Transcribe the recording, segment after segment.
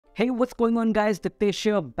Hey, what's going on guys? Dipesh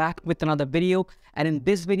here, back with another video, and in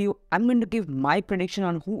this video I'm going to give my prediction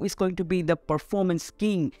on who is going to be the performance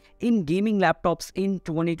king in gaming laptops in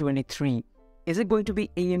 2023. Is it going to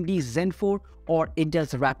be AMD Zen 4 or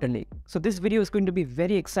Intel's Raptor Lake? So this video is going to be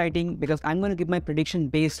very exciting because I'm going to give my prediction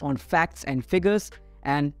based on facts and figures,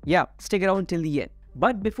 and yeah, stick around till the end.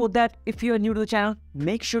 But before that, if you are new to the channel,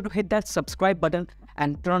 make sure to hit that subscribe button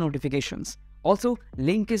and turn on notifications. Also,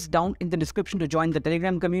 link is down in the description to join the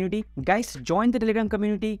Telegram community. Guys, join the Telegram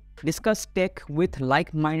community, discuss tech with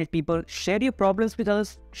like-minded people, share your problems with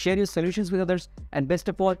others, share your solutions with others, and best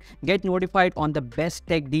of all, get notified on the best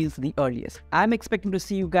tech deals the earliest. I'm expecting to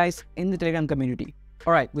see you guys in the Telegram community.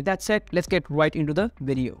 Alright, with that said, let's get right into the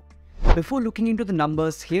video. Before looking into the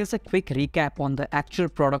numbers, here's a quick recap on the actual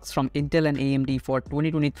products from Intel and AMD for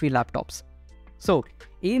 2023 laptops. So,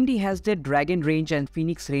 AMD has their Dragon range and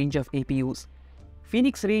Pheonix range of APUs.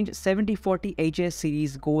 Pheonix range 7040HX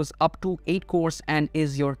series goes up to 8 cores and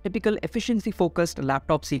is your typical efficiency-focused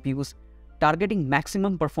laptop CPUs, targeting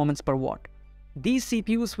maximum performance per watt. These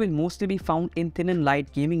CPUs will mostly be found in thin and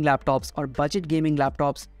light gaming laptops or budget gaming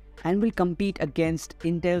laptops and will compete against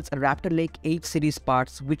Intel's Raptor Lake 8 series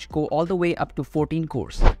parts, which go all the way up to 14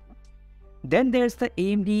 cores. Then there's the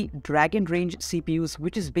AMD Dragon range CPUs,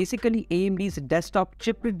 which is basically AMD's desktop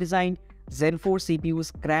chiplet-designed Zen 4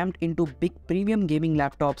 CPUs crammed into big premium gaming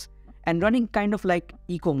laptops and running kind of like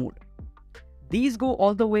eco mode. These go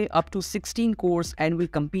all the way up to 16 cores and will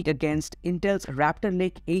compete against Intel's Raptor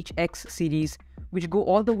Lake HX series, which go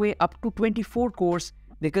all the way up to 24 cores,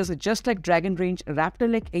 because just like Dragon range, Raptor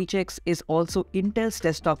Lake HX is also Intel's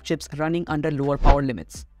desktop chips running under lower power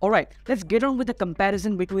limits. Alright, let's get on with the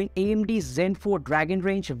comparison between AMD's Zen 4 Dragon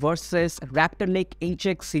range versus Raptor Lake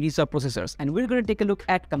HX series of processors. And we're going to take a look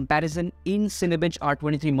at comparison in Cinebench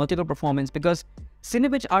R23 multi-core performance, because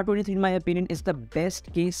Cinebench R23 in my opinion is the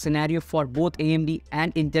best case scenario for both AMD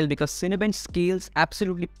and Intel, because Cinebench scales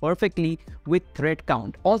absolutely perfectly with thread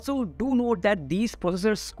count. Also, do note that these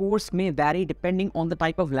processor scores may vary depending on the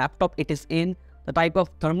type of laptop it is in, the type of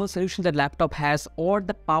thermal solution the laptop has, or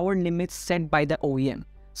the power limits set by the OEM.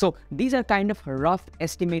 So these are kind of rough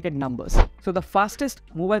estimated numbers. So the fastest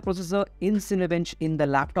mobile processor in Cinebench in the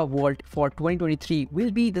laptop world for 2023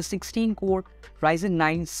 will be the 16-core Ryzen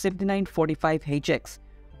 9 7945HX,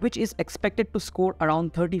 which is expected to score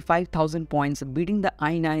around 35,000 points, beating the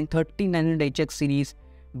i9-13980HX series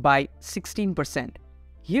by 16%.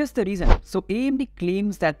 Here's the reason. So AMD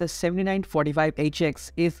claims that the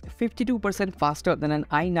 7945HX is 52% faster than an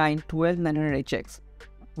i9-12980HX,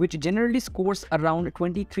 which generally scores around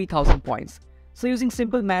 23,000 points. So using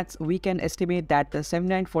simple maths, we can estimate that the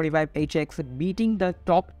 7945HX beating the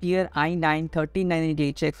top tier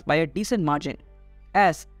i9-13980HX by a decent margin,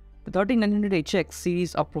 as the 13900HX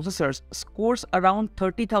series of processors scores around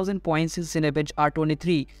 30,000 points in Cinebench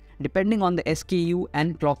R23 depending on the SKU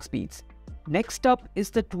and clock speeds. Next up is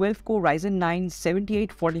the 12-core Ryzen 9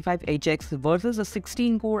 7845HX versus a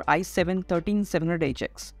 16-core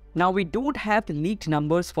i7-13700HX. Now, we don't have the leaked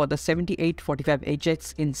numbers for the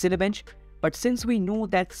 7845HX in Cinebench, but since we know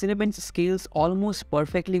that Cinebench scales almost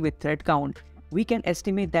perfectly with thread count, we can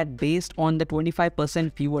estimate that based on the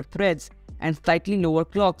 25% fewer threads and slightly lower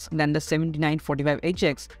clocks than the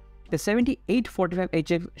 7945HX, the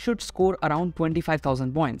 7845HX should score around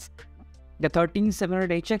 25,000 points. The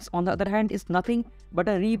 13700HX on the other hand is nothing but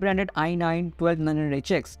a rebranded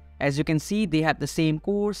i9-12980HX. As you can see, they have the same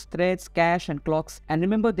cores, threads, cache, and clocks. And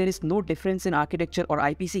remember, there is no difference in architecture or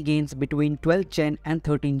IPC gains between 12th gen and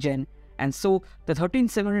 13th gen. And so, the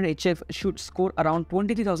 13700HX should score around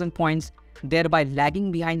 23,000 points, thereby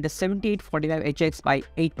lagging behind the 7845HX by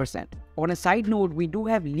 8%. On a side note, we do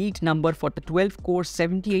have leaked number for the 12-core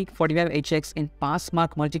 7845HX in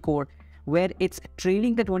PassMark multi-core, where it's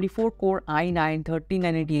trailing the 24-core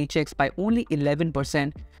i9-13980HX by only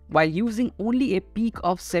 11%, while using only a peak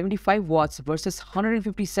of 75 watts versus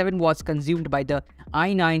 157 watts consumed by the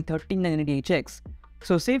i9-13980HX.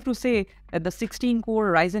 So safe to say that the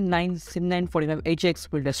 16-core Ryzen 9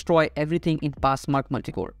 7945HX will destroy everything in PassMark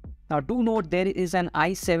multi-core. Now do note there is an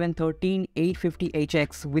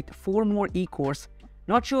i7-13850HX with 4 more E-cores.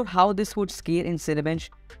 Not sure how this would scale in Cinebench,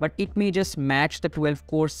 but it may just match the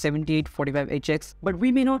 12-core 7845HX, but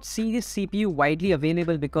we may not see this CPU widely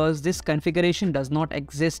available because this configuration does not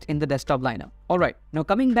exist in the desktop lineup. Alright, now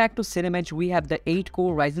coming back to Cinebench, we have the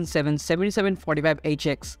 8-core Ryzen 7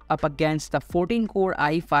 7745HX up against the 14-core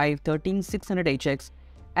i5-13600HX,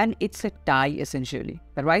 and it's a tie essentially.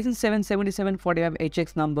 The Ryzen 7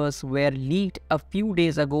 7745HX numbers were leaked a few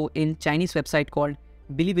days ago in Chinese website called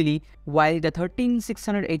Bilibili, while the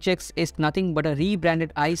 13600HX is nothing but a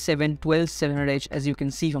rebranded i7-12700H as you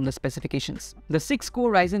can see from the specifications. The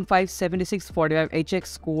 6-core Ryzen 5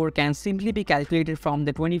 7645HX core can simply be calculated from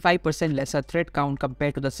the 25% lesser thread count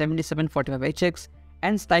compared to the 7745HX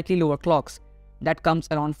and slightly lower clocks. That comes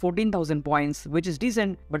around 14,000 points, which is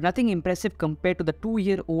decent but nothing impressive compared to the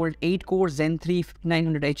 2-year-old 8-core Zen 3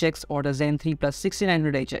 5900HX or the Zen 3 plus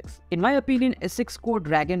 6900HX. In my opinion, a 6-core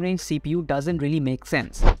Dragon Range CPU doesn't really make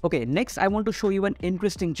sense. Okay, next I want to show you an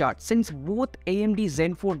interesting chart. Since both AMD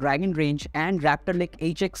Zen 4 Dragon Range and Raptor Lake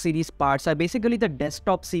HX series parts are basically the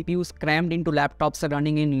desktop CPUs crammed into laptops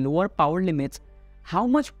running in lower power limits, how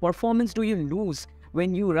much performance do you lose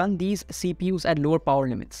when you run these CPUs at lower power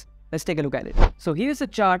limits? Let's take a look at it. So here's a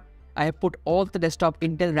chart. I have put all the desktop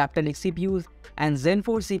Intel Raptor Lake CPUs and Zen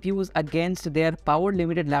 4 CPUs against their power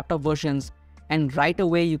limited laptop versions, and right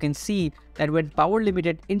away you can see that when power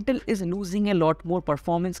limited, Intel is losing a lot more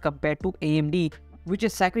performance compared to AMD, which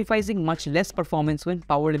is sacrificing much less performance when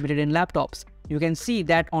power limited in laptops. You can see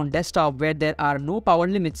that on desktop where there are no power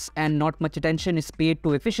limits and not much attention is paid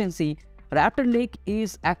to efficiency, Raptor Lake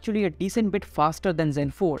is actually a decent bit faster than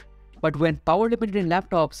Zen 4. But when power limited in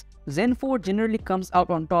laptops, Zen 4 generally comes out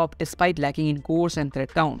on top despite lacking in cores and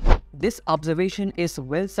thread count. This observation is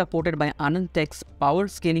well supported by AnandTech's power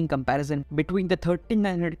scaling comparison between the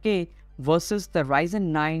 13900K versus the Ryzen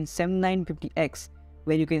 9 7950X,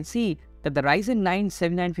 where you can see that the Ryzen 9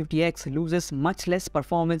 7950X loses much less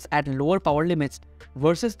performance at lower power limits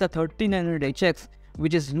versus the 13900HX,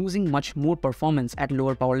 which is losing much more performance at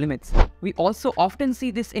lower power limits. We also often see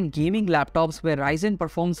this in gaming laptops where Ryzen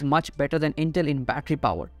performs much better than Intel in battery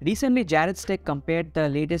power. Recently, Jared's Tech compared the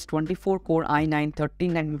latest 24-core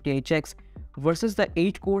i9-13980HX versus the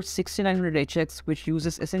 8-core 6900HX, which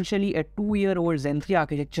uses essentially a 2-year-old Zen 3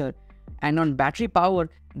 architecture, and on battery power,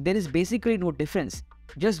 there is basically no difference.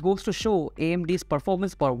 Just goes to show AMD's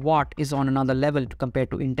performance per watt is on another level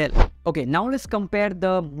compared to Intel. Okay, now let's compare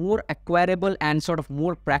the more acquirable and sort of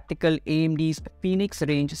more practical AMD's Pheonix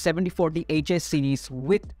range 7040HS series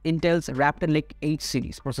with Intel's Raptor Lake H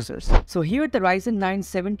series processors. So here the Ryzen 9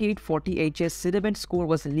 7840HS Cinnamon score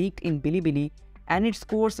was leaked in Bilibili and it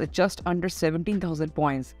scores just under 17,000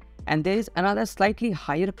 points. And there is another slightly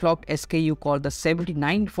higher clocked SKU called the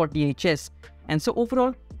 7940HS, and so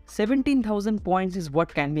overall 17,000 points is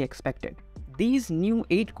what can be expected. These new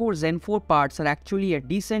 8-core Zen 4 parts are actually a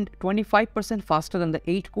decent 25% faster than the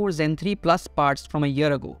 8-core Zen 3 Plus parts from a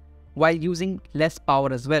year ago, while using less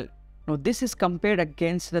power as well. Now this is compared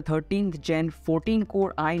against the 13th gen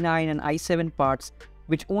 14-core i9 and i7 parts,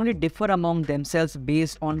 which only differ among themselves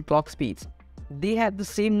based on clock speeds. They have the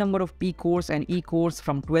same number of P cores and E cores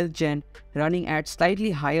from 12th gen running at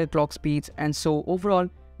slightly higher clock speeds, and so overall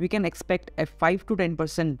we can expect a 5 to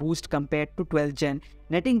 10% boost compared to 12th gen,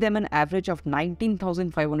 netting them an average of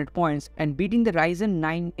 19,500 points and beating the Ryzen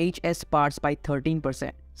 9 HS parts by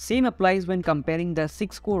 13%. Same applies when comparing the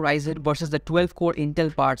 6-core Ryzen versus the 12-core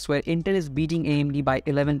Intel parts, where Intel is beating AMD by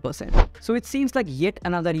 11%. So it seems like yet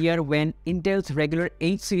another year when Intel's regular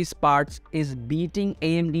H series parts is beating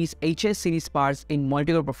AMD's HS series parts in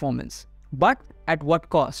multi-core performance. But at what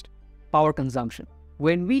cost? Power consumption.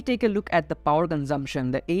 When we take a look at the power consumption,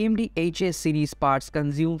 the AMD HS series parts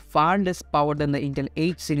consume far less power than the Intel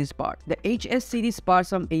H series part. The HS series parts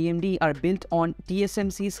from AMD are built on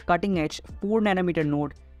TSMC's cutting-edge 4nm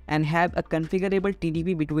node and have a configurable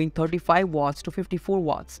TDP between 35 watts to 54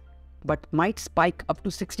 watts, but might spike up to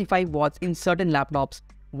 65 watts in certain laptops,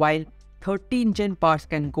 while 13th gen parts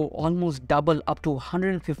can go almost double up to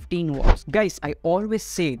 115 watts. Guys, I always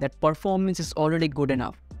say that performance is already good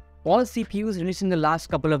enough. All CPUs released in the last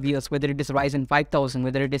couple of years, whether it is Ryzen 5000,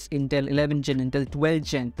 whether it is Intel 11th gen, Intel 12th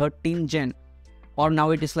gen, 13th gen, or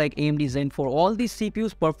now it is like AMD Zen 4, all these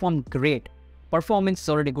CPUs perform great. Performance is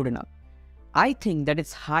already good enough. I think that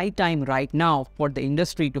it's high time right now for the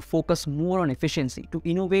industry to focus more on efficiency, to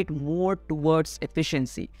innovate more towards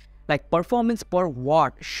efficiency. Like performance per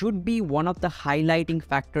watt should be one of the highlighting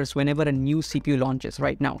factors whenever a new CPU launches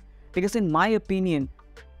right now. Because in my opinion,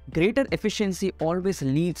 greater efficiency always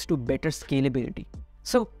leads to better scalability.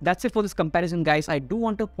 So that's it for this comparison, guys. I do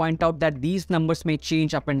want to point out that these numbers may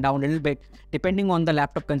change up and down a little bit depending on the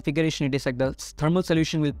laptop configuration. It is like the thermal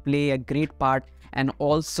solution will play a great part, and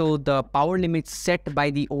also the power limits set by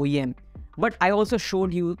the OEM. But I also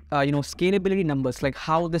showed you, scalability numbers, like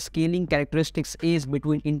how the scaling characteristics is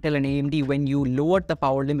between Intel and AMD when you lower the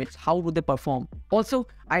power limits. How do they perform? Also,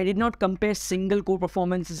 I did not compare single core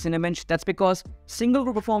performances in a bench. That's because single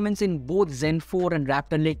core performance in both Zen 4 and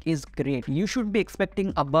Raptor Lake is great. You should be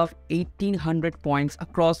expecting above 1800 points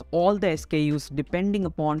across all the SKUs depending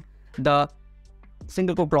upon the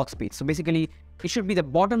single core clock speed. So basically, it should be the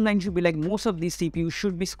bottom line should be like most of these CPUs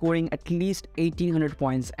should be scoring at least 1800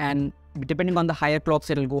 points, and depending on the higher clocks,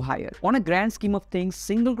 it'll go higher. On a grand scheme of things,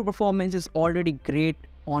 single core performance is already great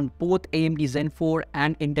on both AMD Zen 4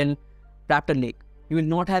 and Intel Raptor Lake. You will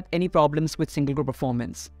not have any problems with single core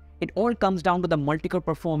performance. It all comes down to the multi-core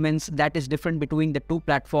performance that is different between the two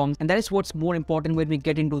platforms, and that is what's more important when we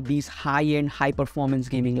get into these high-end, high-performance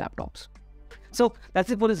gaming laptops. So that's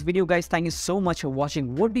it for this video, guys. Thank you so much for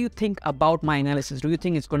watching. What do you think about my analysis? Do you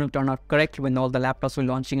think it's going to turn out correct when all the laptops are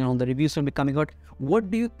launching and all the reviews will be coming out? What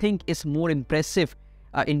do you think is more impressive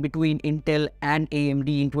in between Intel and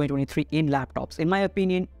AMD in 2023 in laptops? In my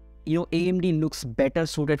opinion, AMD looks better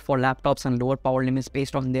suited for laptops and lower power limits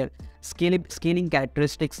based on their scaling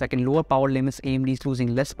characteristics. Like in lower power limits, AMD is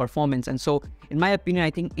losing less performance. And so, in my opinion,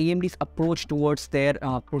 I think AMD's approach towards their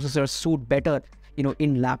processors suit better,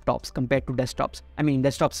 in laptops compared to desktops. I mean,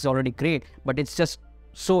 desktops is already great, but it's just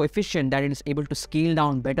so efficient that it is able to scale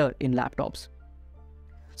down better in laptops.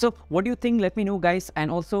 So what do you think? Let me know, guys.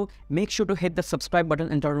 And also make sure to hit the subscribe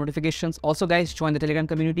button and turn notifications. Also, guys, join the Telegram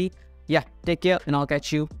community. Yeah, take care, and I'll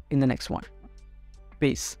catch you in the next one.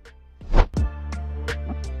 Peace.